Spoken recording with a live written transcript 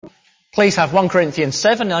Please have 1 Corinthians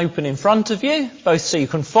 7 open in front of you, both so you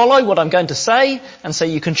can follow what I'm going to say and so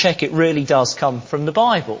you can check it really does come from the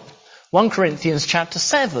Bible. 1 Corinthians chapter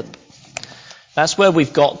 7. That's where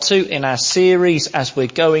we've got to in our series as we're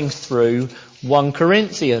going through 1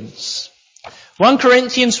 Corinthians. 1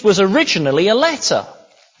 Corinthians was originally a letter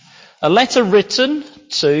written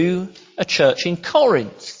to a church in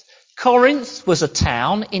Corinth. Corinth was a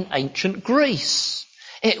town in ancient Greece.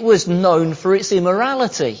 It was known for its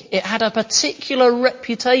immorality. It had a particular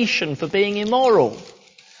reputation for being immoral.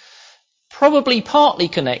 Probably partly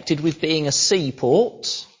connected with being a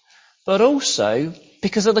seaport, but also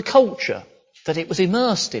because of the culture that it was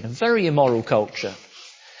immersed in, a very immoral culture.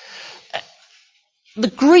 The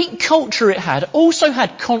Greek culture it had also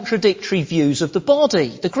had contradictory views of the body.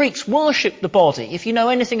 The Greeks worshipped the body. If you know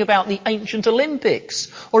anything about the ancient Olympics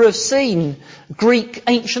or have seen Greek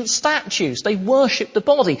ancient statues, they worshipped the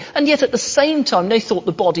body. And yet at the same time they thought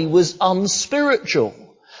the body was unspiritual.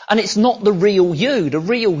 And it's not the real you. The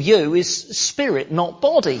real you is spirit, not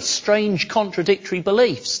body. Strange contradictory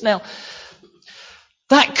beliefs. Now,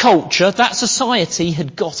 that culture, that society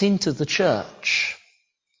had got into the church.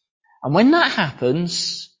 And when that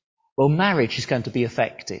happens, well, marriage is going to be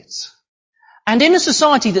affected. And in a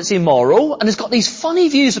society that's immoral and has got these funny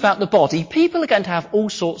views about the body, people are going to have all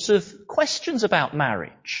sorts of questions about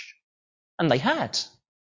marriage. And they had.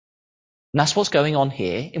 And that's what's going on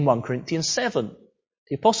here in 1 Corinthians 7.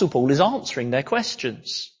 The Apostle Paul is answering their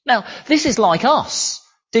questions. Now, this is like us.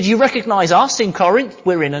 Did you recognise us in Corinth?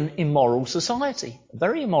 We're in an immoral society. A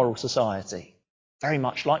very immoral society. Very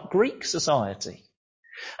much like Greek society.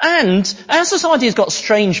 And our society has got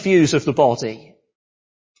strange views of the body.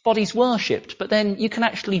 Body's worshipped, but then you can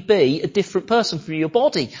actually be a different person through your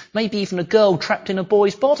body. Maybe even a girl trapped in a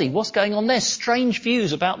boy's body. What's going on there? Strange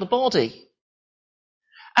views about the body.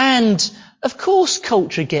 And of course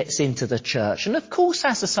culture gets into the church, and of course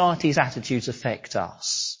our society's attitudes affect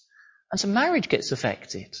us. And so marriage gets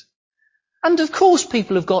affected. And of course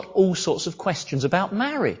people have got all sorts of questions about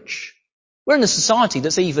marriage. We're in a society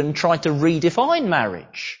that's even tried to redefine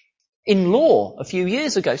marriage in law a few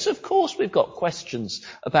years ago. So of course we've got questions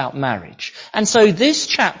about marriage. And so this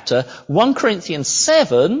chapter, 1 Corinthians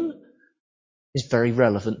 7, is very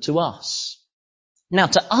relevant to us. Now,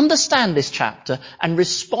 to understand this chapter and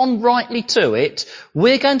respond rightly to it,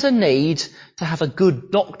 we're going to need to have a good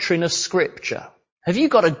doctrine of Scripture. Have you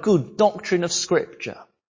got a good doctrine of Scripture?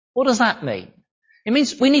 What does that mean? It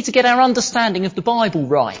means we need to get our understanding of the Bible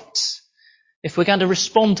right, if we're going to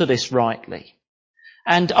respond to this rightly.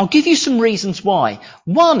 And I'll give you some reasons why.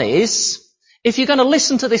 One is, if you're going to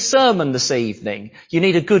listen to this sermon this evening, you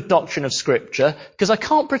need a good doctrine of Scripture, because I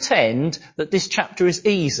can't pretend that this chapter is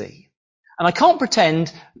easy. And I can't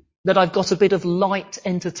pretend that I've got a bit of light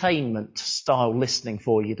entertainment style listening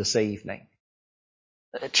for you this evening.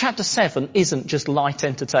 Chapter 7 isn't just light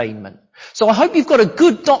entertainment. So I hope you've got a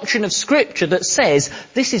good doctrine of Scripture that says,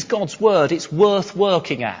 this is God's Word, it's worth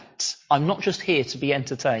working at. I'm not just here to be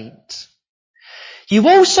entertained. You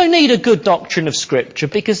also need a good doctrine of Scripture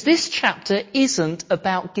because this chapter isn't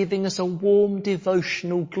about giving us a warm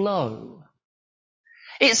devotional glow.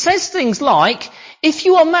 It says things like, if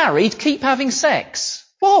you are married, keep having sex.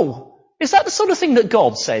 Whoa, is that the sort of thing that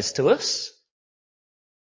God says to us?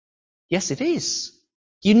 Yes, it is.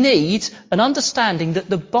 You need an understanding that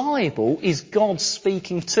the Bible is God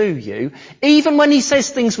speaking to you, even when he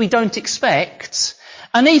says things we don't expect,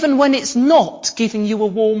 and even when it's not giving you a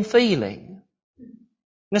warm feeling.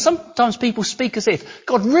 Now, sometimes people speak as if,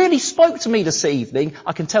 God really spoke to me this evening.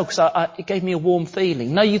 I can tell because it gave me a warm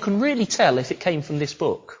feeling. No, you can really tell if it came from this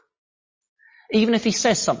book. Even if he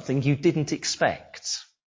says something you didn't expect.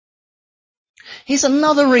 Here's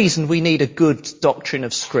another reason we need a good doctrine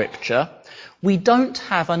of Scripture. We don't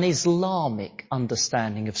have an Islamic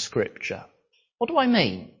understanding of Scripture. What do I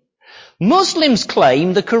mean? Muslims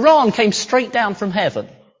claim the Quran came straight down from heaven.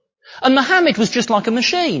 And Muhammad was just like a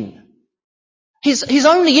machine. His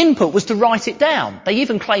only input was to write it down. They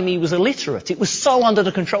even claim he was illiterate. It was so under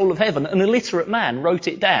the control of heaven, an illiterate man wrote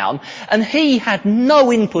it down, and he had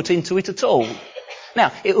no input into it at all.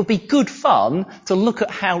 Now, it would be good fun to look at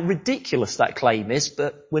how ridiculous that claim is,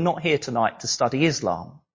 but we're not here tonight to study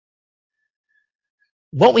Islam.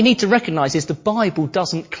 What we need to recognise is the Bible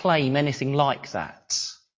doesn't claim anything like that.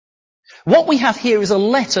 What we have here is a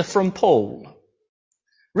letter from Paul,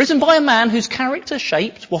 written by a man whose character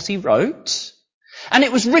shaped what he wrote. And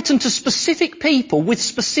it was written to specific people with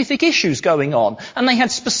specific issues going on. And they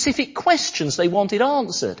had specific questions they wanted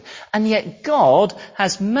answered. And yet God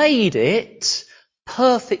has made it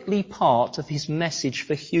perfectly part of his message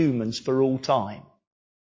for humans for all time.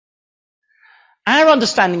 Our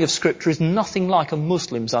understanding of Scripture is nothing like a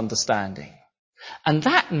Muslim's understanding. And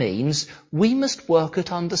that means we must work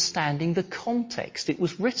at understanding the context it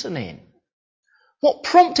was written in. What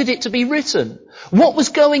prompted it to be written? What was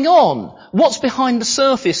going on? What's behind the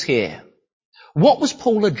surface here? What was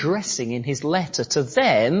Paul addressing in his letter to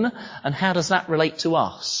them, and how does that relate to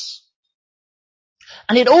us?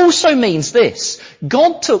 And it also means this: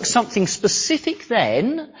 God took something specific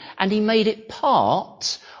then, and he made it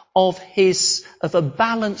part of a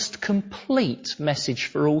balanced, complete message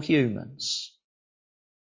for all humans.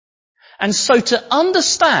 And so to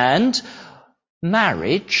understand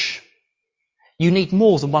marriage, you need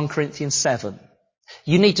more than 1 Corinthians 7.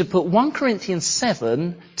 You need to put 1 Corinthians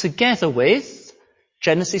 7 together with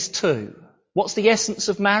Genesis 2. What's the essence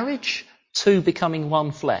of marriage? Two becoming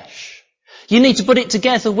one flesh. You need to put it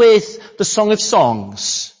together with the Song of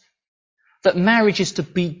Songs, that marriage is to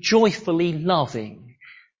be joyfully loving,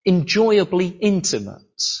 enjoyably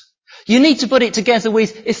intimate. You need to put it together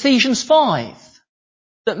with Ephesians 5,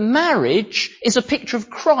 that marriage is a picture of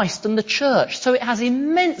Christ and the church, so it has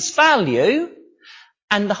immense value,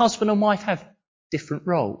 and the husband and wife have different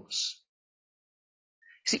roles.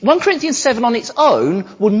 See, 1 Corinthians 7 on its own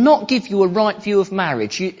will not give you a right view of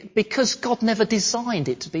marriage, because God never designed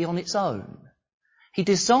it to be on its own. He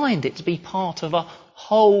designed it to be part of a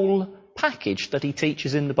whole package that he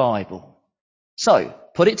teaches in the Bible. So,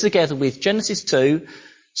 put it together with Genesis 2,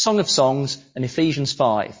 Song of Songs, and Ephesians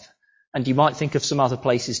 5. And you might think of some other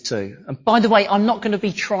places too. And by the way, I'm not going to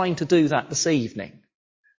be trying to do that this evening.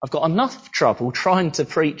 I've got enough trouble trying to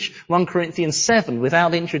preach 1 Corinthians 7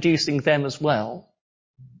 without introducing them as well.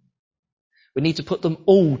 We need to put them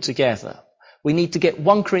all together. We need to get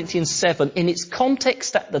 1 Corinthians 7 in its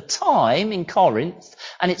context at the time in Corinth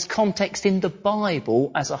and its context in the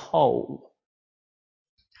Bible as a whole.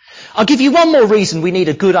 I'll give you one more reason we need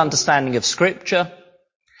a good understanding of Scripture.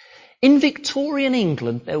 In Victorian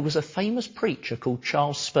England, there was a famous preacher called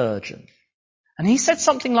Charles Spurgeon. And he said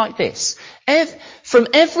something like this: from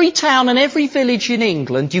every town and every village in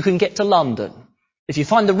England, you can get to London. If you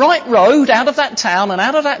find the right road out of that town and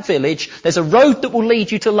out of that village, there's a road that will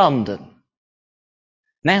lead you to London.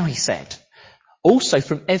 Now, he said, also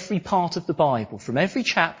from every part of the Bible, from every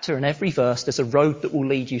chapter and every verse, there's a road that will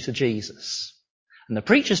lead you to Jesus. And the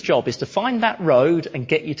preacher's job is to find that road and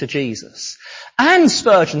get you to Jesus. And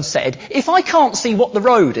Spurgeon said, if I can't see what the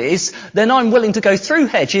road is, then I'm willing to go through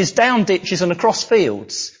hedges, down ditches and across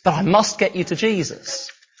fields. But I must get you to Jesus.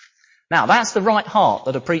 Now, that's the right heart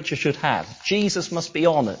that a preacher should have. Jesus must be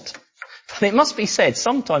honoured. But it must be said,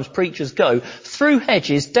 sometimes preachers go through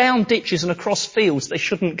hedges, down ditches and across fields they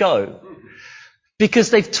shouldn't go, because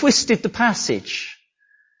they've twisted the passage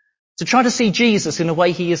to try to see Jesus in a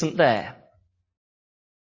way he isn't there.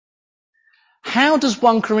 How does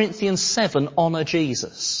 1 Corinthians 7 honour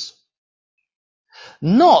Jesus?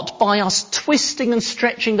 Not by us twisting and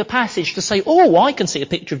stretching the passage to say, oh, I can see a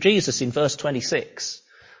picture of Jesus in verse 26.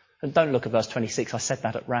 And don't look at verse 26, I said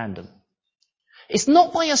that at random. It's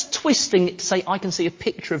not by us twisting it to say, I can see a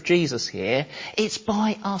picture of Jesus here. It's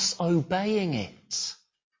by us obeying it. It's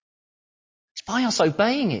by us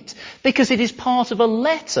obeying it. Because it is part of a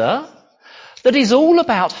letter that is all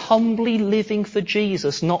about humbly living for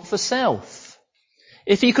Jesus, not for self.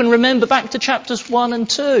 If you can remember back to chapters 1 and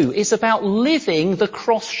 2, it's about living the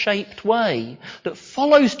cross-shaped way that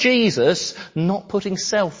follows Jesus, not putting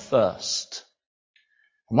self first.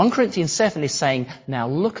 1 Corinthians 7 is saying, now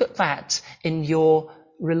look at that in your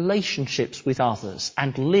relationships with others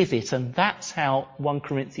and live it, and that's how 1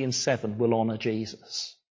 Corinthians 7 will honour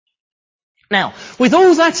Jesus. Now, with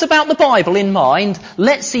all that about the Bible in mind,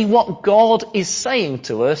 let's see what God is saying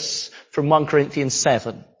to us from 1 Corinthians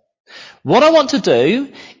 7. What I want to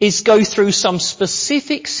do is go through some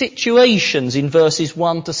specific situations in verses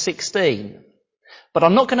 1 to 16. But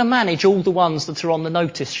I'm not going to manage all the ones that are on the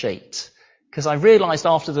notice sheet, because I realised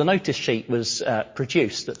after the notice sheet was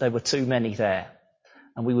produced that there were too many there,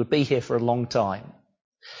 and we would be here for a long time.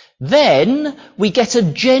 Then we get a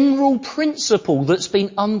general principle that's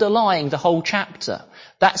been underlying the whole chapter.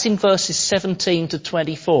 That's in verses 17 to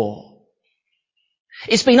 24.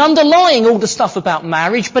 It's been underlying all the stuff about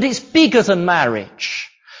marriage, but it's bigger than marriage.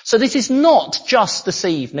 So this is not just this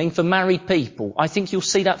evening for married people. I think you'll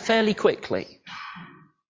see that fairly quickly.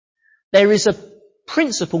 There is a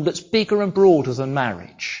principle that's bigger and broader than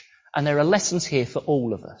marriage, and there are lessons here for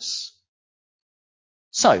all of us.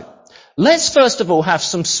 So, let's first of all have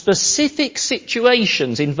some specific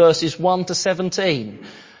situations in verses 1 to 17.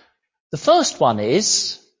 The first one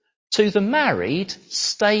is, to the married,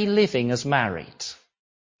 stay living as married.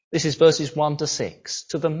 This is verses 1 to 6.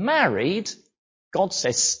 To the married, God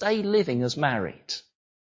says, stay living as married.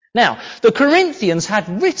 Now, the Corinthians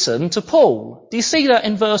had written to Paul. Do you see that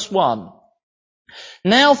in verse 1?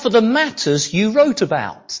 Now for the matters you wrote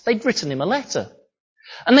about. They'd written him a letter.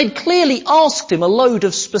 And they'd clearly asked him a load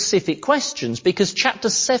of specific questions because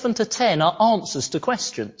chapters 7 to 10 are answers to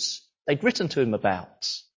questions they'd written to him about.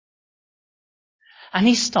 And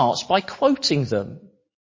he starts by quoting them.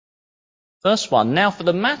 Verse 1, now for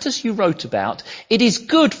the matters you wrote about, it is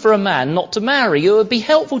good for a man not to marry. It would be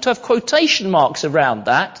helpful to have quotation marks around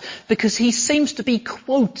that because he seems to be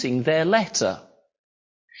quoting their letter.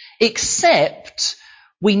 Except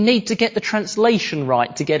we need to get the translation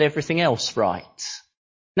right to get everything else right.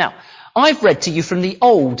 Now, I've read to you from the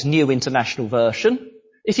old New International Version.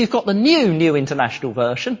 If you've got the New International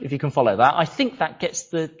Version, if you can follow that, I think that gets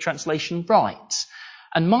the translation right.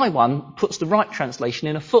 And my one puts the right translation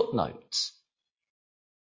in a footnote.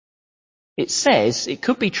 It says, it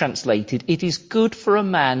could be translated, it is good for a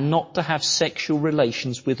man not to have sexual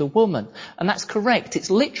relations with a woman. And that's correct.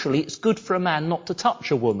 It's good for a man not to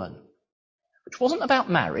touch a woman. Which wasn't about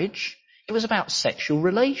marriage. It was about sexual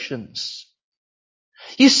relations.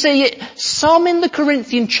 You see, some in the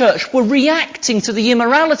Corinthian church were reacting to the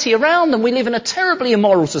immorality around them. We live in a terribly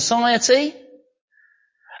immoral society.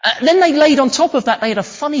 Then they laid on top of that, they had a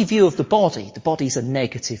funny view of the body. The body's a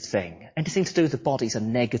negative thing. Anything to do with the body's a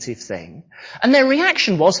negative thing. And their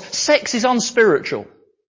reaction was, sex is unspiritual.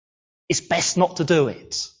 It's best not to do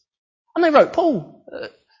it. And they wrote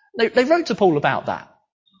they wrote to Paul about that.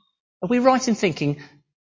 Are we right in thinking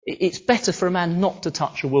it's better for a man not to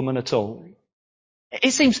touch a woman at all?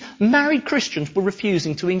 It seems married Christians were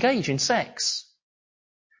refusing to engage in sex.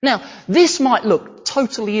 Now, this might look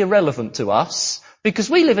totally irrelevant to us,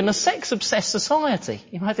 because we live in a sex-obsessed society.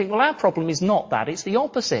 You might think, well, our problem is not that, it's the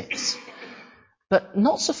opposite. But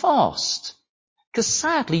not so fast. Because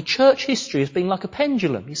sadly, church history has been like a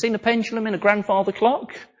pendulum. You've seen a pendulum in a grandfather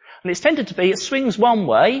clock? And it's tended to be, it swings one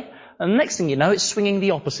way, and the next thing you know, it's swinging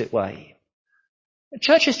the opposite way.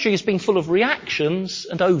 Church history has been full of reactions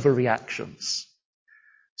and overreactions.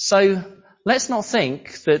 So let's not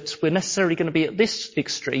think that we're necessarily going to be at this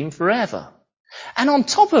extreme forever. And on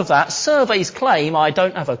top of that, surveys claim, I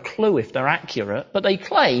don't have a clue if they're accurate, but they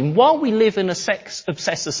claim while we live in a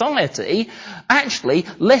sex-obsessed society, actually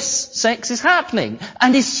less sex is happening.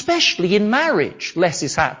 And especially in marriage, less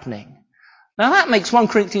is happening. Now that makes 1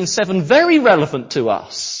 Corinthians 7 very relevant to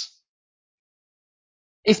us.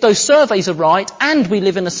 If those surveys are right and we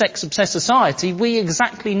live in a sex-obsessed society, we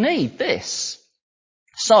exactly need this.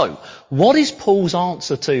 So, what is Paul's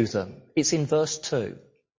answer to them? It's in verse 2.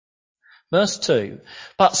 Verse 2,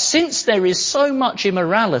 but since there is so much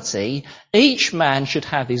immorality, each man should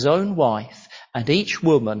have his own wife and each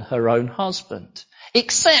woman her own husband.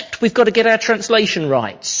 Except we've got to get our translation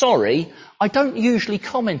right. Sorry, I don't usually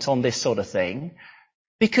comment on this sort of thing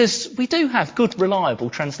because we do have good, reliable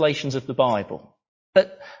translations of the Bible.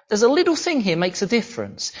 But there's a little thing here makes a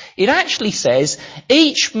difference. It actually says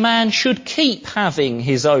each man should keep having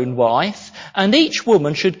his own wife and each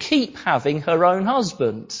woman should keep having her own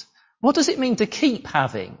husband. What does it mean to keep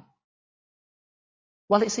having?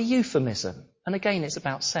 Well, it's a euphemism. And again, it's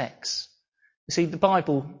about sex. You see, the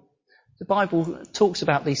Bible talks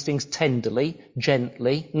about these things tenderly,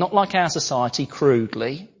 gently, not like our society,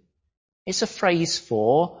 crudely. It's a phrase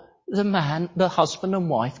for the husband and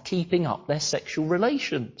wife keeping up their sexual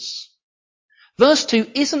relations. Verse 2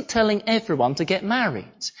 isn't telling everyone to get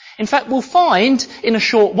married. In fact, we'll find in a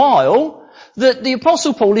short while that the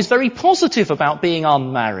Apostle Paul is very positive about being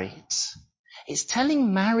unmarried. It's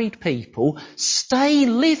telling married people, stay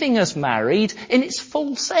living as married in its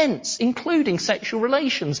full sense, including sexual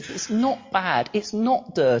relations. It's not bad, it's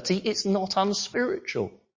not dirty, it's not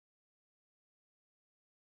unspiritual.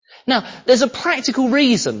 Now, there's a practical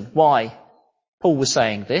reason why Paul was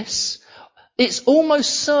saying this. It's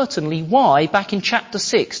almost certainly why, back in chapter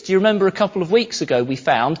 6, do you remember a couple of weeks ago we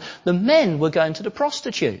found the men were going to the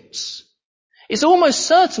prostitutes? It's almost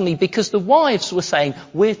certainly because the wives were saying,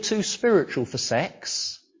 we're too spiritual for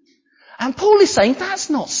sex. And Paul is saying, that's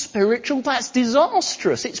not spiritual, that's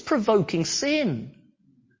disastrous, it's provoking sin.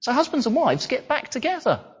 So husbands and wives get back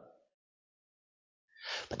together.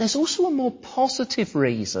 But there's also a more positive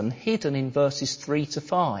reason hidden in verses 3 to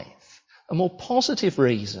 5. A more positive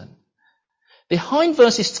reason. Behind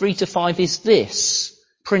verses 3 to 5 is this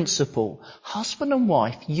principle. Husband and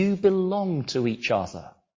wife, you belong to each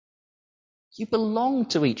other. You belong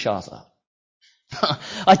to each other.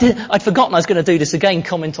 I'd forgotten I was going to do this again,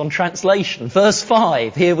 comment on translation. Verse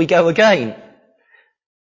 5, here we go again.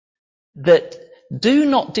 That do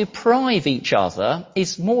not deprive each other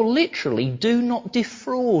is more literally do not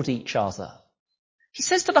defraud each other. He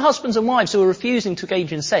says to the husbands and wives who are refusing to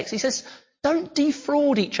engage in sex, he says, don't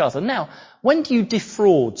defraud each other. Now, when do you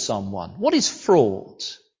defraud someone? What is fraud?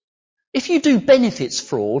 If you do benefits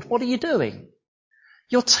fraud, what are you doing?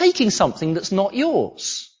 You're taking something that's not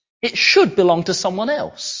yours. It should belong to someone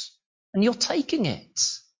else, and you're taking it.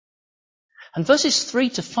 And verses 3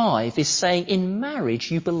 to 5 is saying in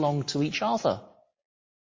marriage you belong to each other.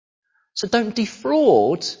 So don't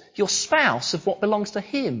defraud your spouse of what belongs to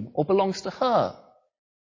him or belongs to her.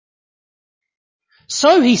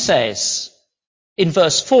 So he says in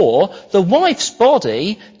verse 4, the wife's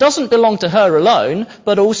body doesn't belong to her alone,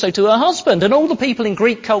 but also to her husband. And all the people in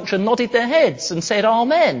Greek culture nodded their heads and said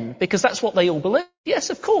amen, because that's what they all believed. Yes,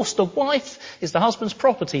 of course, the wife is the husband's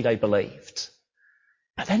property, they believed.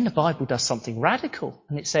 But then the Bible does something radical,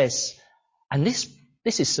 and it says, and this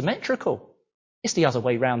is symmetrical. It's the other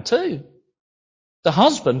way round too. The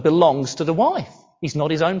husband belongs to the wife. He's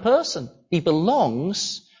not his own person. He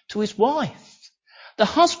belongs to his wife. The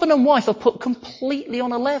husband and wife are put completely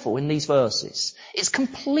on a level in these verses. It's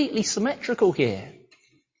completely symmetrical here.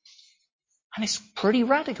 And it's pretty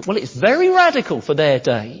radical. Well, it's very radical for their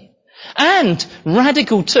day. And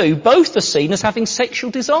radical too, both are seen as having sexual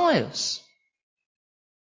desires.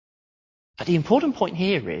 But the important point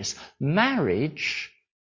here is marriage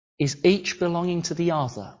is each belonging to the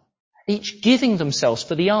other, each giving themselves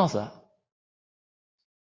for the other.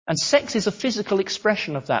 And sex is a physical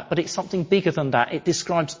expression of that, but it's something bigger than that. It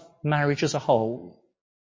describes marriage as a whole.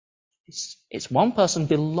 It's one person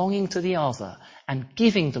belonging to the other and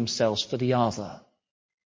giving themselves for the other.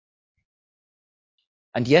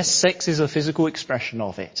 And yes, sex is a physical expression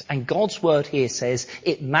of it. And God's word here says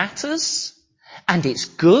it matters, and it's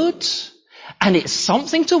good, and it's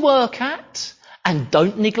something to work at, and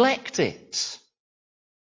don't neglect it.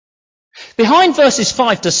 Behind verses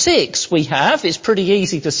 5 to 6 it's pretty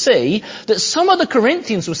easy to see that some of the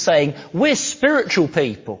Corinthians were saying, we're spiritual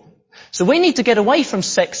people, so we need to get away from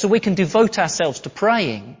sex so we can devote ourselves to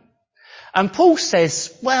praying. And Paul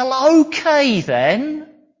says, well, okay then.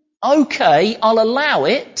 Okay, I'll allow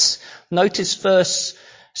it. Notice verse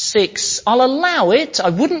 6, I'll allow it. I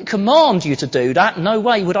wouldn't command you to do that. No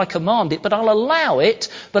way would I command it, but I'll allow it.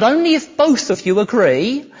 But only if both of you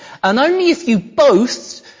agree, and only if you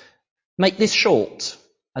both make this short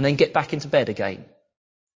and then get back into bed again.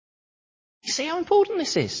 You see how important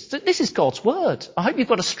this is? This is God's word. I hope you've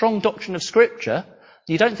got a strong doctrine of Scripture.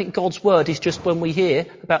 You don't think God's word is just when we hear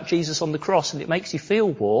about Jesus on the cross and it makes you feel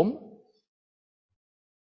warm.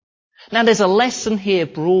 Now there's a lesson here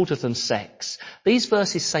broader than sex. These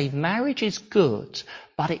verses say marriage is good,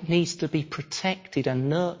 but it needs to be protected and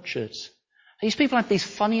nurtured. These people had these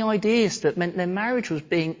funny ideas that meant their marriage was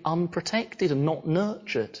being unprotected and not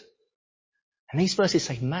nurtured. And these verses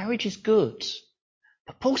say marriage is good.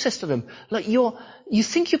 But Paul says to them, look, you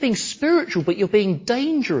think you're being spiritual, but you're being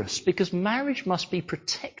dangerous because marriage must be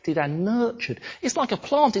protected and nurtured. It's like a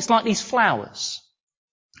plant. It's like these flowers.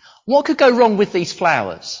 What could go wrong with these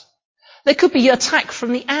flowers? There could be attack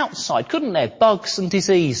from the outside, couldn't there? Bugs and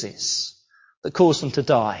diseases that cause them to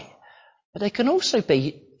die. But there can also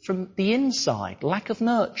be from the inside, lack of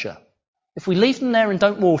nurture. If we leave them there and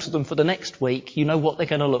don't water them for the next week, you know what they're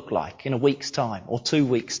going to look like in a week's time or 2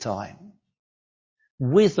 weeks' time.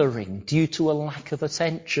 Withering due to a lack of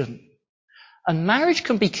attention. And marriage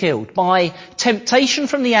can be killed by temptation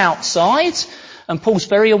from the outside, and Paul's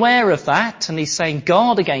very aware of that, and he's saying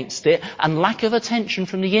guard against it, and lack of attention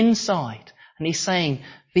from the inside. And he's saying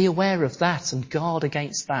be aware of that and guard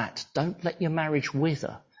against that. Don't let your marriage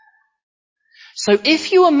wither. So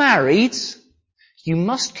if you are married, you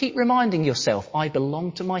must keep reminding yourself, I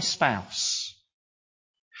belong to my spouse.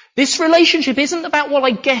 This relationship isn't about what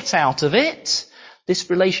I get out of it. This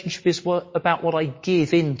relationship is about what I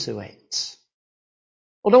give into it.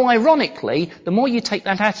 Although ironically, the more you take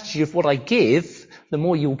that attitude of what I give, the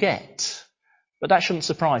more you'll get. But that shouldn't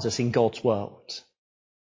surprise us in God's world.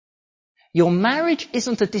 Your marriage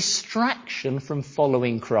isn't a distraction from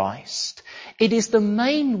following Christ. It is the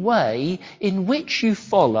main way in which you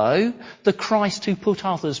follow the Christ who put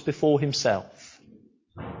others before himself.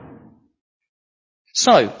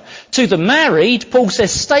 So, to the married, Paul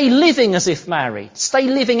says, stay living as if married. Stay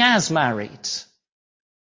living as married.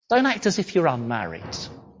 Don't act as if you're unmarried.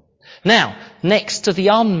 Now, next to the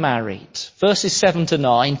unmarried, verses 7 to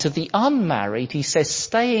 9, to the unmarried, he says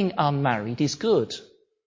staying unmarried is good.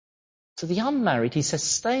 To the unmarried, he says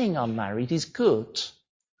staying unmarried is good.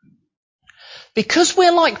 Because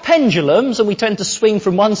we're like pendulums and we tend to swing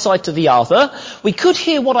from one side to the other, we could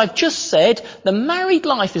hear what I've just said, the married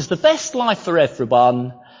life is the best life for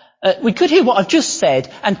everyone, We could hear what I've just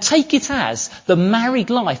said and take it as the married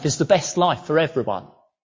life is the best life for everyone.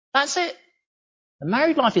 That's it. The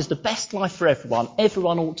married life is the best life for everyone.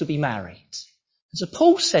 Everyone ought to be married. So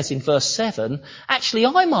Paul says in verse 7, actually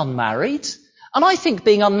I'm unmarried and I think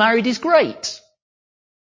being unmarried is great.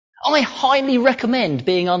 I highly recommend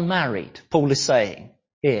being unmarried, Paul is saying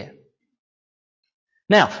here.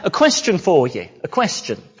 Now, a question for you. A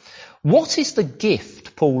question. What is the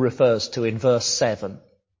gift Paul refers to in verse 7?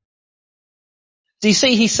 Do you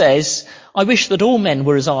see he says, I wish that all men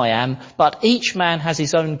were as I am, but each man has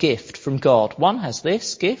his own gift from God. One has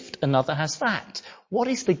this gift, another has that. What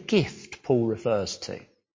is the gift Paul refers to?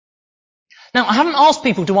 Now, I haven't asked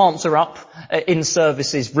people to answer up in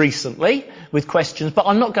services recently with questions, but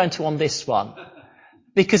I'm not going to on this one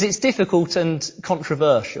because it's difficult and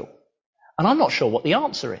controversial. And I'm not sure what the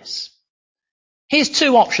answer is. Here's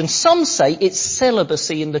two options. Some say it's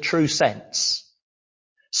celibacy in the true sense.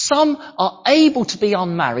 Some are able to be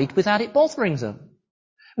unmarried without it bothering them,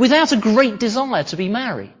 without a great desire to be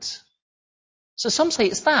married. So some say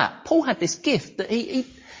it's that. Paul had this gift that he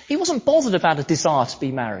wasn't bothered about a desire to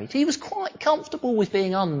be married. He was quite comfortable with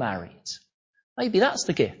being unmarried. Maybe that's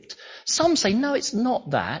the gift. Some say, no, it's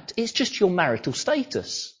not that. It's just your marital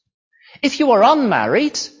status. If you are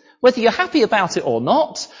unmarried, whether you're happy about it or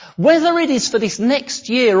not, whether it is for this next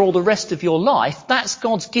year or the rest of your life, that's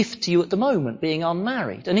God's gift to you at the moment, being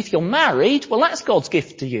unmarried. And if you're married, well, that's God's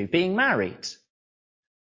gift to you, being married.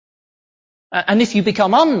 And if you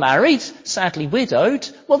become unmarried, sadly widowed,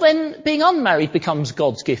 well then being unmarried becomes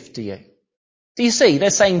God's gift to you. Do you see? They're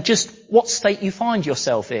saying just what state you find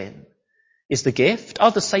yourself in is the gift.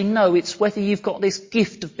 Others say no, it's whether you've got this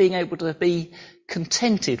gift of being able to be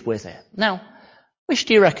contented with it. Now, which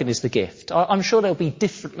do you reckon is the gift? I'm sure there'll be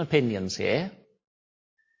different opinions here.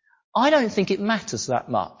 I don't think it matters that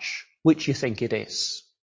much which you think it is.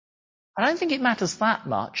 I don't think it matters that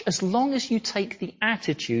much as long as you take the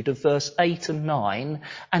attitude of verse 8 and 9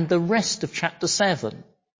 and the rest of chapter 7.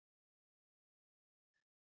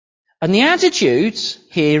 And the attitude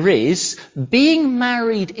here is, being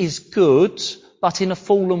married is good, but in a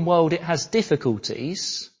fallen world it has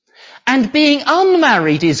difficulties. And being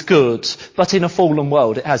unmarried is good, but in a fallen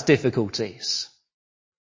world it has difficulties.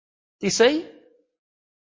 Do you see?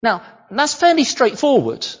 Now, that's fairly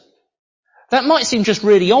straightforward. That might seem just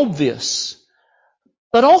really obvious,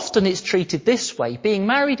 but often it's treated this way. Being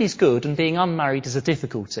married is good and being unmarried is a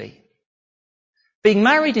difficulty. Being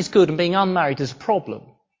married is good and being unmarried is a problem.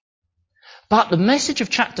 But the message of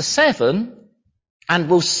chapter 7, and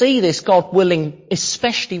we'll see this, God willing,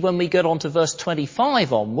 especially when we get on to verse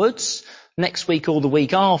 25 onwards, next week or the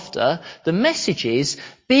week after, the message is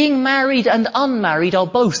being married and unmarried are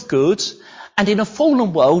both good, and in a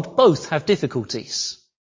fallen world both have difficulties.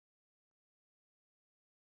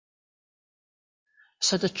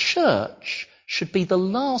 So the church should be the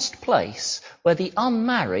last place where the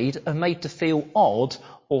unmarried are made to feel odd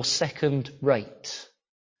or second rate.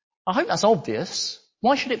 I hope that's obvious.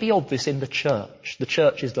 Why should it be obvious in the church? The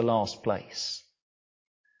church is the last place.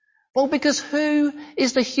 Well, because who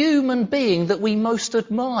is the human being that we most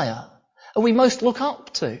admire and we most look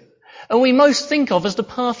up to and we most think of as the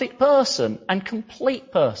perfect person and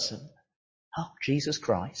complete person? Oh, Jesus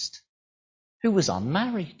Christ, who was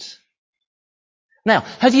unmarried. Now,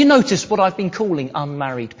 have you noticed what I've been calling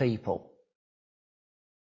unmarried people?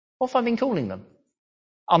 What have I been calling them?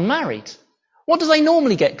 Unmarried. What do they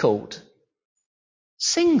normally get called?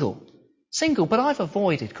 Single. Single, but I've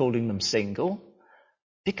avoided calling them single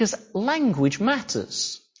because language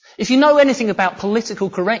matters. If you know anything about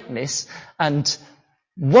political correctness and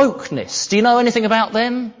wokeness, do you know anything about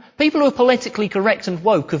them? People who are politically correct and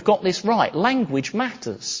woke have got this right. Language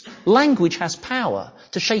matters. Language has power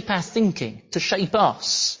to shape our thinking, to shape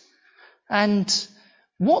us. And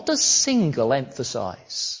what does single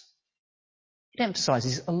emphasize? It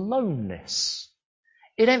emphasizes aloneness.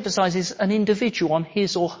 It emphasizes an individual on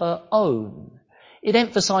his or her own. It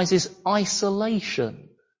emphasizes isolation.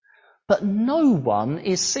 But no one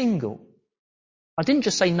is single. I didn't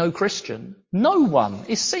just say no Christian. No one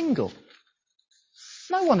is single.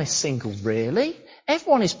 No one is single, really.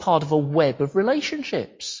 Everyone is part of a web of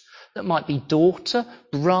relationships that might be daughter,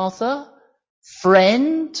 brother,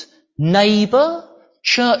 friend, neighbour,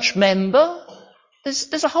 church member.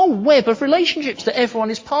 There's a whole web of relationships that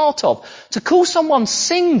everyone is part of. To call someone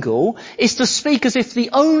single is to speak as if the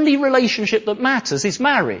only relationship that matters is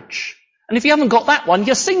marriage. And if you haven't got that one,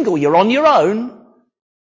 you're single, you're on your own.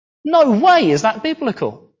 No way is that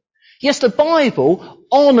biblical. Yes, the Bible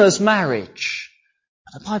honours marriage.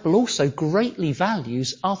 The Bible also greatly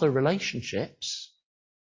values other relationships,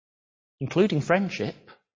 including friendship.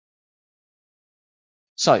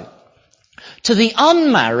 So, to the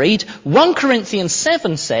unmarried, 1 Corinthians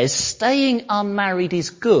 7 says, staying unmarried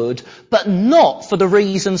is good, but not for the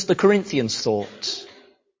reasons the Corinthians thought.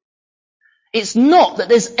 It's not that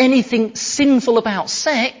there's anything sinful about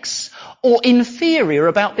sex or inferior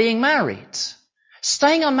about being married.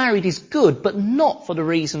 Staying unmarried is good, but not for the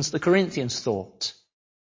reasons the Corinthians thought.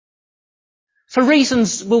 For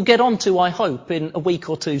reasons we'll get onto, I hope, in a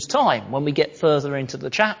week or two's time when we get further into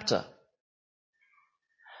the chapter.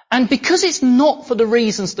 And because it's not for the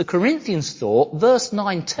reasons the Corinthians thought, verse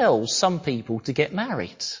 9 tells some people to get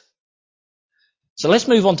married. So let's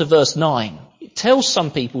move on to verse 9. It tells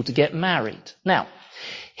some people to get married. Now,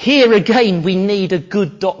 here again we need a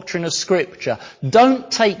good doctrine of Scripture.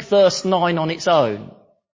 Don't take verse 9 on its own.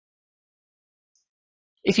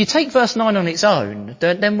 If you take verse 9 on its own,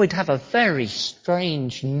 then we'd have a very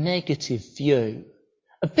strange negative view.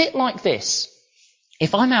 A bit like this.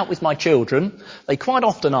 If I'm out with my children, they quite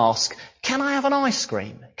often ask, can I have an ice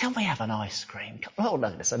cream? Can we have an ice cream? Oh no,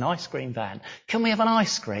 there's an ice cream van. Can we have an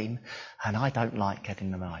ice cream? And I don't like getting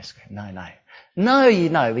them an ice cream. No. No,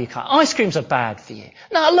 you can't. Ice creams are bad for you.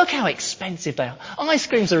 No, look how expensive they are. Ice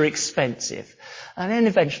creams are expensive. And then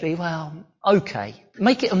eventually, well, okay,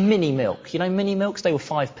 make it a mini milk. You know mini milks? They were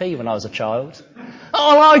 5p when I was a child.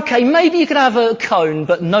 Oh, okay, maybe you could have a cone,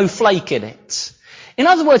 but no flake in it. In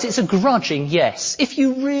other words, it's a grudging yes. If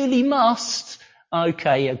you really must,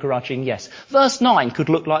 okay, a grudging yes. Verse 9 could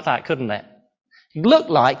look like that, couldn't it? Look,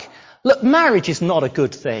 marriage is not a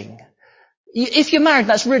good thing. If you're married,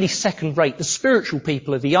 that's really second rate. The spiritual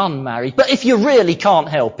people are the unmarried. But if you really can't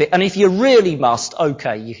help it, and if you really must,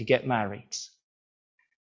 okay, you could get married.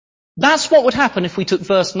 That's what would happen if we took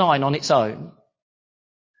verse 9 on its own.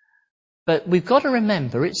 But we've got to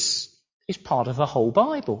remember it's part of the whole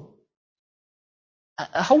Bible.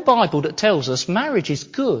 A whole Bible that tells us marriage is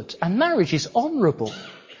good and marriage is honourable.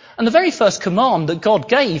 And the very first command that God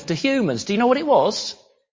gave to humans, do you know what it was?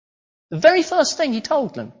 The very first thing he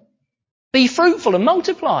told them. Be fruitful and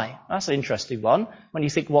multiply. That's an interesting one when you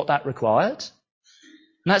think what that required.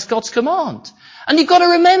 And that's God's command. And you've got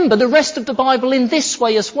to remember the rest of the Bible in this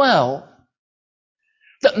way as well.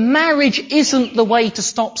 That marriage isn't the way to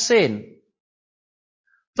stop sin.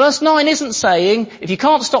 Verse 9 isn't saying, if you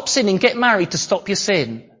can't stop sinning, get married to stop your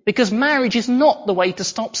sin. Because marriage is not the way to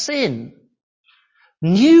stop sin.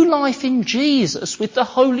 New life in Jesus with the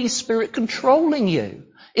Holy Spirit controlling you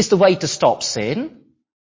is the way to stop sin.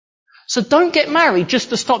 So don't get married just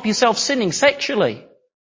to stop yourself sinning sexually.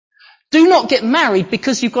 Do not get married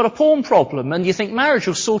because you've got a porn problem and you think marriage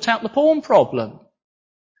will sort out the porn problem.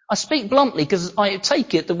 I speak bluntly because I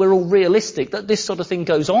take it that we're all realistic that this sort of thing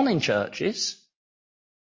goes on in churches.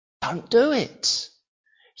 Don't do it.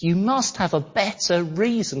 You must have a better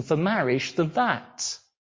reason for marriage than that.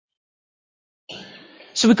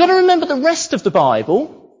 So we've got to remember the rest of the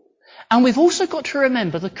Bible, and we've also got to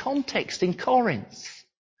remember the context in Corinth.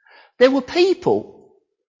 There were people,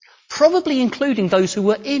 probably including those who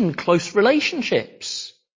were in close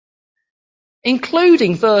relationships,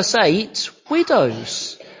 including verse 8,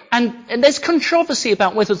 widows. And there's controversy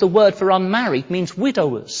about whether the word for unmarried means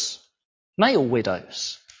widowers, male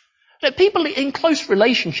widows. People in close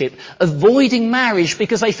relationship avoiding marriage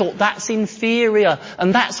because they thought that's inferior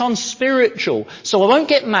and that's unspiritual. So I won't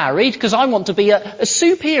get married because I want to be a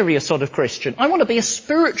superior sort of Christian. I want to be a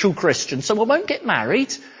spiritual Christian, so I won't get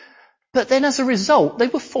married. But then as a result, they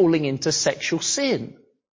were falling into sexual sin.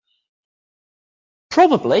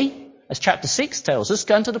 Probably, as chapter 6 tells us,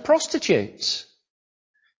 going to the prostitutes.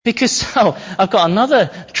 Because, I've got another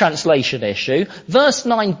translation issue. Verse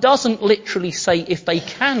 9 doesn't literally say if they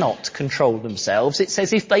cannot control themselves. It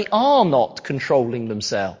says if they are not controlling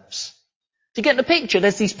themselves. To get the picture,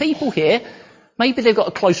 there's these people here, maybe they've got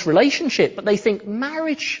a close relationship, but they think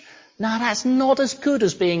marriage, no, that's not as good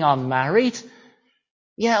as being unmarried.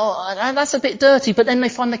 Yeah, that's a bit dirty, but then they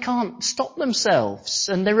find they can't stop themselves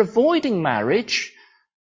and they're avoiding marriage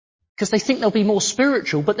because they think they'll be more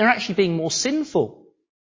spiritual, but they're actually being more sinful.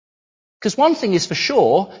 Because one thing is for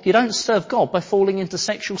sure, you don't serve God by falling into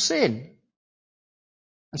sexual sin.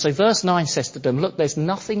 And so verse 9 says to them, look, there's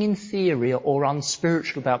nothing inferior or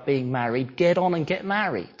unspiritual about being married. Get on and get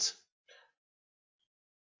married.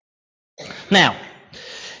 Now,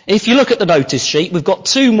 if you look at the notice sheet, we've got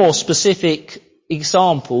two more specific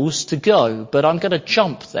examples to go, but I'm going to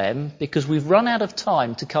jump them because we've run out of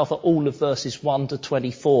time to cover all of verses 1 to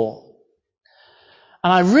 24.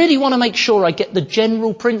 And I really want to make sure I get the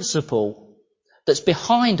general principle that's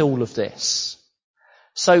behind all of this.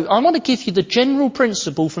 So I want to give you the general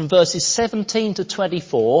principle from verses 17 to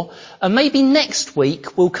 24, and maybe next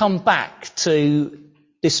week we'll come back to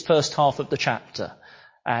this first half of the chapter.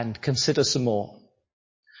 and consider some more.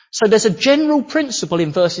 So there's a general principle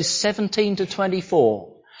in verses 17 to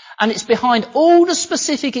 24, and it's behind all the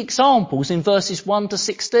specific examples in verses 1 to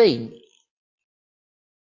 16.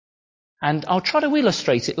 And I'll try to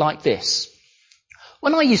illustrate it like this.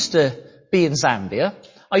 When I used to be in Zambia,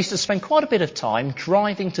 I used to spend quite a bit of time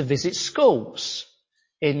driving to visit schools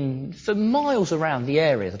for miles around the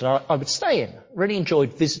area that I would stay in. Really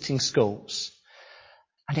enjoyed visiting schools.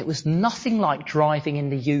 And it was nothing like driving in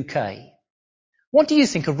the UK. What do you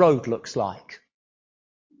think a road looks like?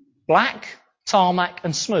 Black, tarmac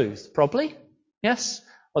and smooth, probably? Yes?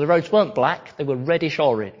 Well, the roads weren't black, they were reddish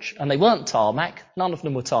orange. And they weren't tarmac, none of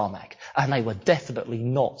them were tarmac. And they were definitely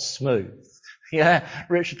not smooth. Yeah,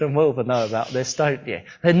 Richard and Wilbur know about this, don't you?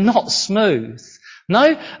 They're not smooth. No?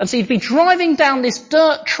 And so you'd be driving down this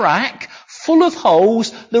dirt track full of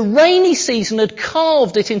holes. The rainy season had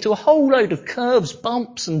carved it into a whole load of curves,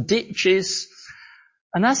 bumps and ditches.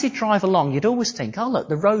 And as you drive along, you'd always think, oh look,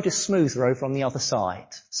 the road is smoother over on the other side.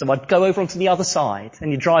 So I'd go over onto the other side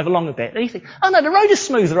and you drive along a bit. And you think, oh no, the road is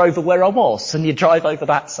smoother over where I was. And you drive over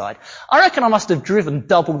that side. I reckon I must have driven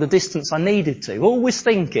double the distance I needed to, always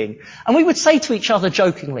thinking. And we would say to each other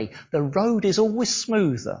jokingly, the road is always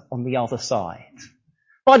smoother on the other side.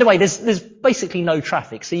 By the way, there's basically no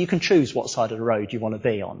traffic, so you can choose what side of the road you want to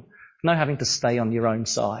be on. No having to stay on your own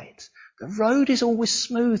side. The road is always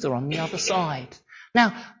smoother on the other side.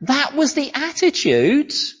 Now, that was the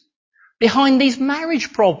attitude behind these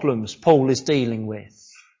marriage problems Paul is dealing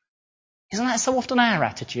with. Isn't that so often our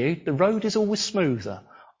attitude? The road is always smoother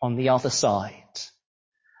on the other side.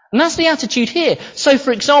 And that's the attitude here. So,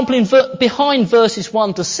 for example, behind verses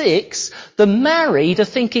 1 to 6, the married are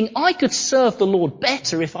thinking, I could serve the Lord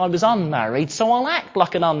better if I was unmarried, so I'll act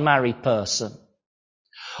like an unmarried person.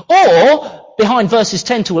 Or, behind verses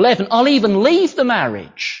 10 to 11, I'll even leave the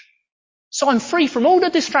marriage. So I'm free from all the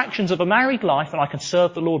distractions of a married life and I can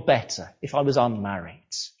serve the Lord better if I was unmarried.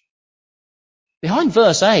 Behind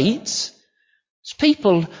verse 8, it's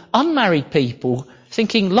people, unmarried people,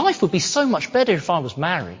 thinking life would be so much better if I was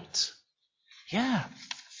married. Yeah.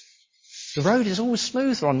 The road is always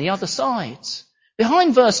smoother on the other side.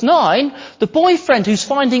 Behind verse 9, the boyfriend who's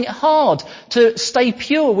finding it hard to stay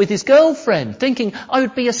pure with his girlfriend, thinking I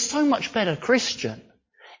would be a so much better Christian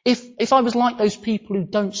if I was like those people who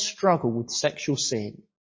don't struggle with sexual sin.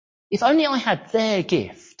 If only I had their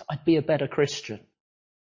gift, I'd be a better Christian.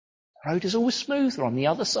 The road is always smoother on the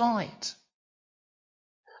other side.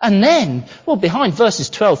 And then, well, behind verses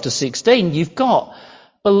 12 to 16, you've got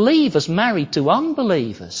believers married to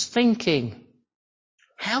unbelievers thinking,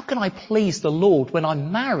 how can I please the Lord when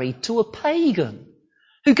I'm married to a pagan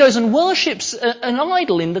who goes and worships an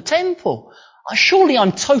idol in the temple? Surely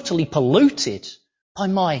I'm totally polluted by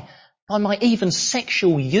my even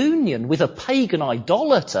sexual union with a pagan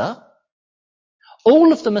idolater.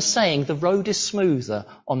 All of them are saying the road is smoother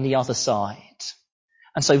on the other side.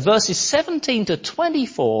 And so verses 17 to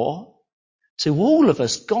 24, to all of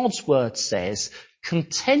us, God's word says,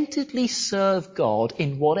 contentedly serve God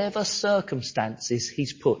in whatever circumstances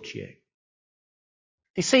he's put you. Do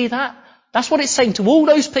you see that? That's what it's saying to all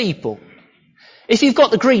those people. If you've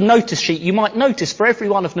got the green notice sheet, you might notice for every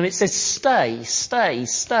one of them it says stay, stay,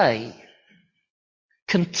 stay.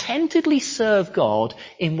 Contentedly serve God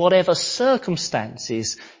in whatever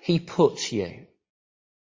circumstances he puts you.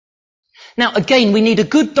 Now again, we need a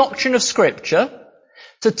good doctrine of Scripture.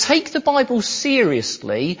 To take the Bible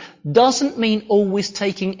seriously doesn't mean always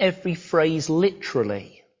taking every phrase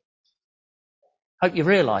literally. Hope you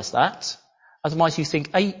realise that. Otherwise you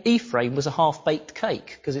think Ephraim was a half-baked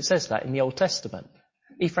cake, because it says that in the Old Testament.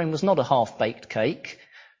 Ephraim was not a half-baked cake.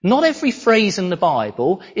 Not every phrase in the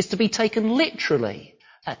Bible is to be taken literally.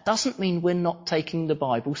 That doesn't mean we're not taking the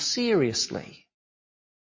Bible seriously.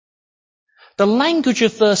 The language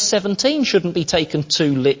of verse 17 shouldn't be taken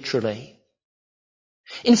too literally.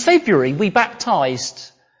 In February, we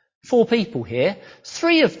baptised 4 people here.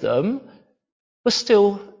 3 of them are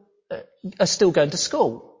still going to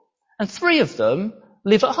school. And 3 of them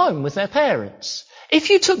live at home with their parents. If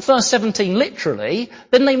you took verse 17 literally,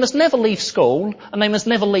 then they must never leave school and they must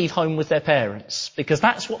never leave home with their parents, because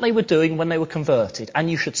that's what they were doing when they were converted. And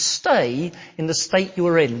you should stay in the state you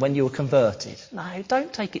were in when you were converted. No,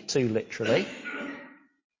 don't take it too literally.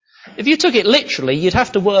 If you took it literally, you'd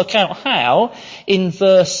have to work out how, in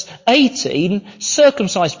verse 18,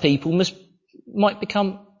 circumcised people might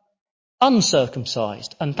become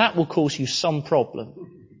uncircumcised, and that will cause you some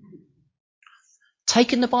problem.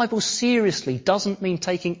 Taking the Bible seriously doesn't mean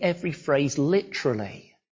taking every phrase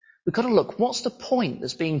literally. We've got to look, what's the point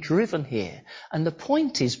that's being driven here? And the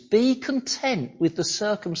point is, be content with the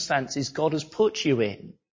circumstances God has put you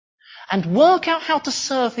in and work out how to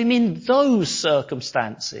serve him in those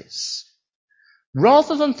circumstances,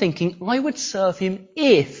 rather than thinking, I would serve him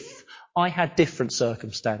if I had different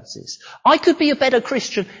circumstances. I could be a better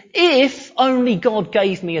Christian if only God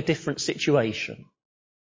gave me a different situation.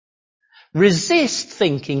 Resist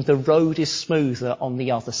thinking the road is smoother on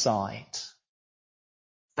the other side.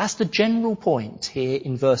 That's the general point here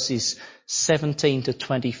in verses 17 to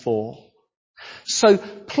 24. So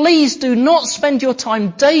please do not spend your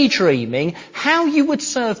time daydreaming how you would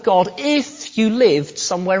serve God if you lived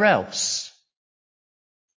somewhere else.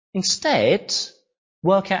 Instead,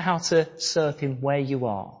 work out how to serve him where you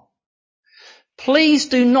are. Please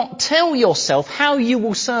do not tell yourself how you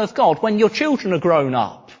will serve God when your children are grown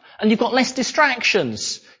up and you've got less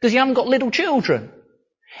distractions because you haven't got little children.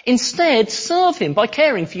 Instead, serve him by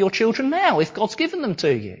caring for your children now if God's given them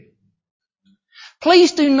to you.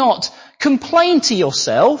 Please do not complain to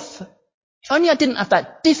yourself, if only I didn't have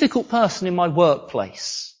that difficult person in my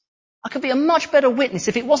workplace. I could be a much better witness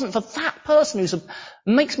if it wasn't for that person who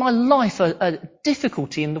makes my life a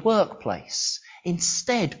difficulty in the workplace.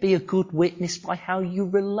 Instead, be a good witness by how you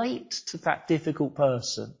relate to that difficult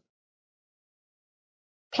person.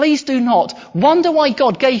 Please do not wonder why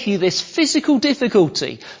God gave you this physical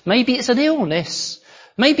difficulty. Maybe it's an illness.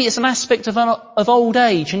 Maybe it's an aspect of old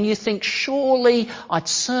age and you think, surely I'd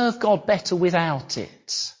serve God better without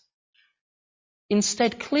it.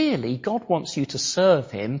 Instead, clearly, God wants you to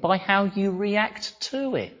serve him by how you react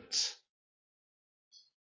to it.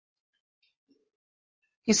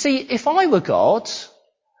 You see, if I were God,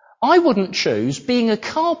 I wouldn't choose being a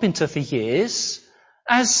carpenter for years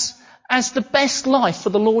as the best life for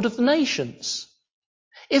the Lord of the nations.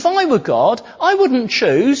 If I were God, I wouldn't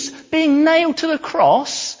choose being nailed to the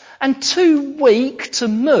cross and too weak to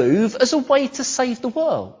move as a way to save the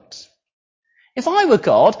world. If I were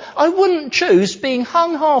God, I wouldn't choose being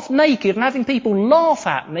hung half naked and having people laugh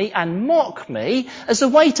at me and mock me as a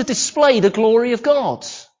way to display the glory of God.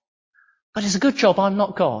 But it's a good job I'm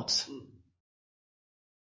not God.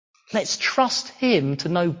 Let's trust him to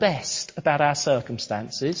know best about our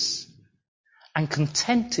circumstances and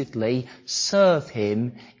contentedly serve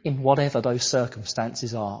him in whatever those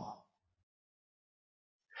circumstances are.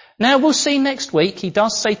 Now we'll see next week, he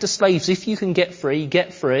does say to slaves, if you can get free,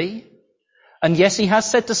 get free. And yes, he has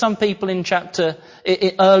said to some people in chapter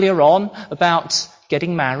earlier on about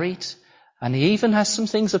getting married. And he even has some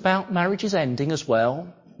things about marriages ending as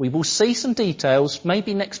well. We will see some details,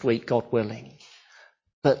 maybe next week, God willing.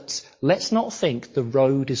 But let's not think the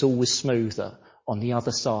road is always smoother on the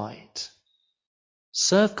other side.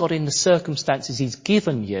 Serve God in the circumstances he's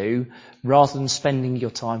given you rather than spending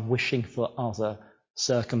your time wishing for other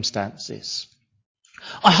circumstances.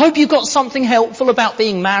 I hope you got something helpful about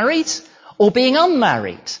being married or being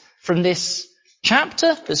unmarried from this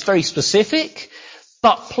chapter that's very specific.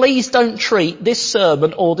 But please don't treat this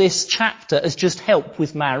sermon or this chapter as just help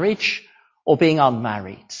with marriage or being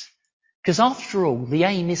unmarried. Because after all, the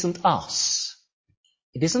aim isn't us.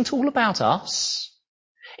 It isn't all about us.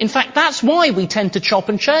 In fact, that's why we tend to chop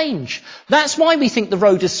and change. That's why we think the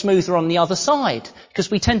road is smoother on the other side, because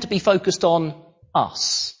we tend to be focused on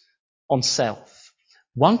us, on self.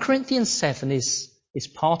 1 Corinthians 7 is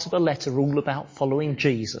part of a letter all about following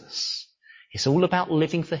Jesus. It's all about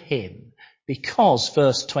living for him, because,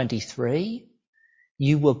 verse 23,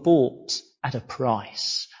 you were bought at a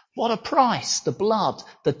price. What a price! The blood,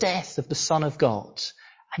 the death of the Son of God.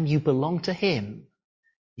 And you belong to him.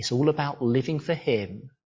 It's all about living for him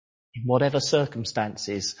in whatever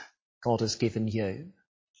circumstances God has given you.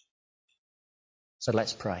 So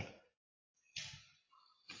let's pray.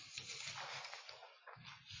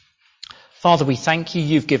 Father, we thank you,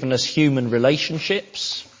 you've given us human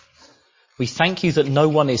relationships. We thank you that no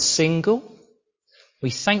one is single. We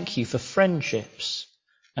thank you for friendships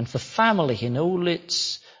and for family in all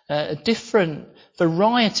its different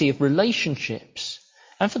variety of relationships,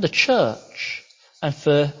 and for the church and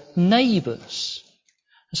for neighbours.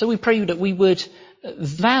 And so we pray that we would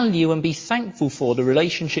value and be thankful for the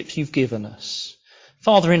relationships you've given us.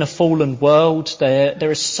 Father, in a fallen world,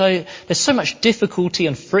 there's so much difficulty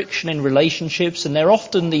and friction in relationships, and they're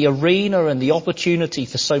often the arena and the opportunity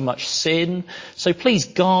for so much sin. So please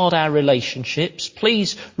guard our relationships.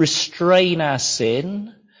 Please restrain our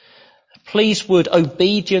sin. Please would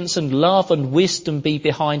obedience and love and wisdom be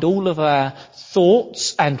behind all of our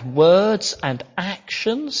thoughts and words and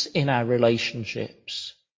actions in our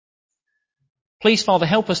relationships. Please, Father,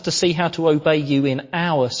 help us to see how to obey you in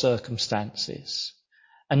our circumstances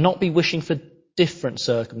and not be wishing for different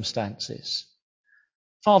circumstances.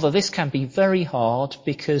 Father, this can be very hard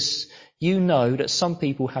because you know that some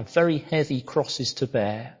people have very heavy crosses to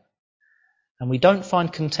bear, and we don't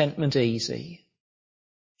find contentment easy.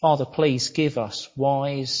 Father, please give us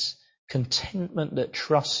wise contentment that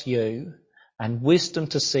trusts you and wisdom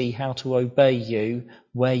to see how to obey you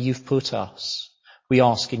where you've put us. We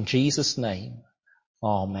ask in Jesus' name.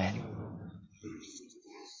 Amen.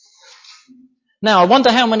 Now, I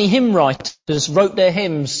wonder how many hymn writers wrote their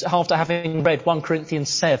hymns after having read 1 Corinthians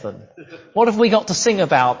 7. What have we got to sing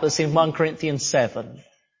about that's in 1 Corinthians 7?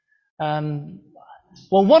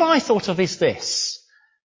 Well, what I thought of is this.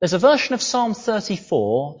 There's a version of Psalm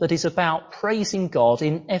 34 that is about praising God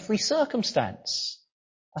in every circumstance.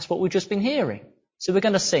 That's what we've just been hearing. So we're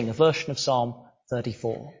going to sing a version of Psalm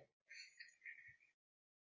 34.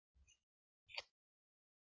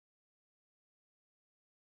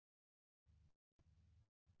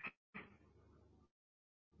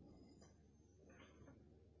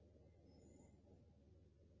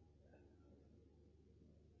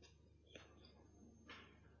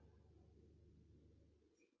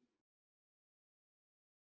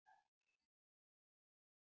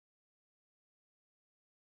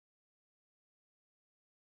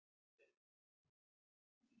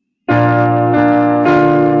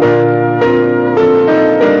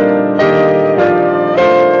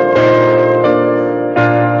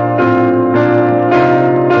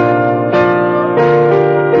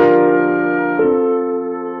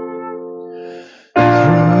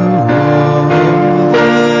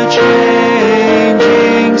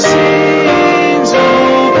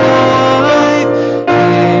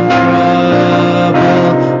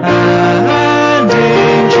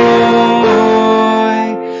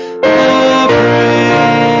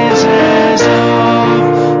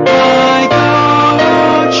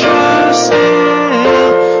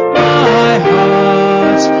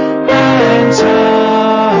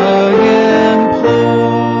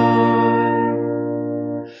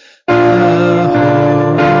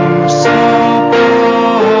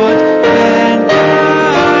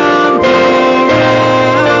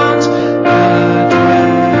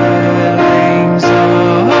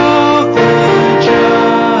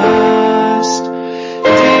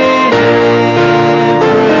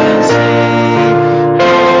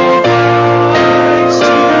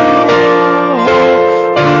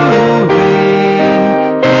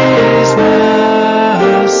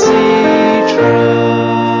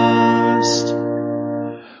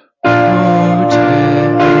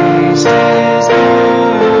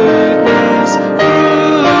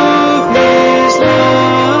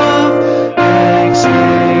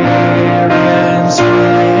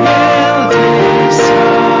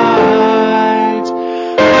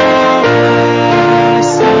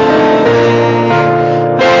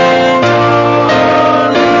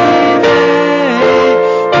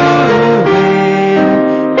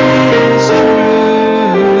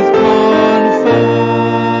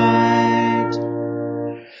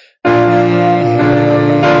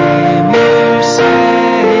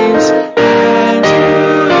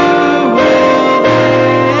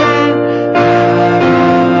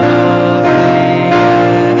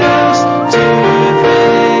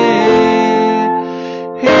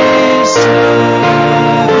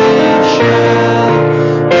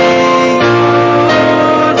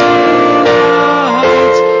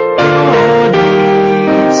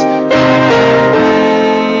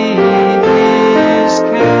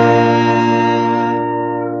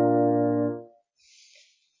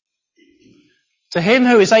 To him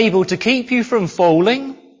who is able to keep you from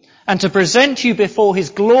falling and to present you before his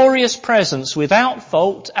glorious presence without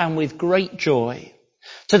fault and with great joy.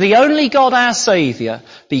 To the only God our Saviour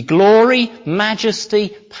be glory, majesty,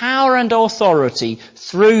 power and authority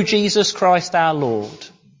through Jesus Christ our Lord,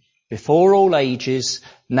 before all ages,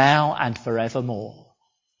 now and forevermore.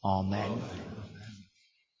 Amen.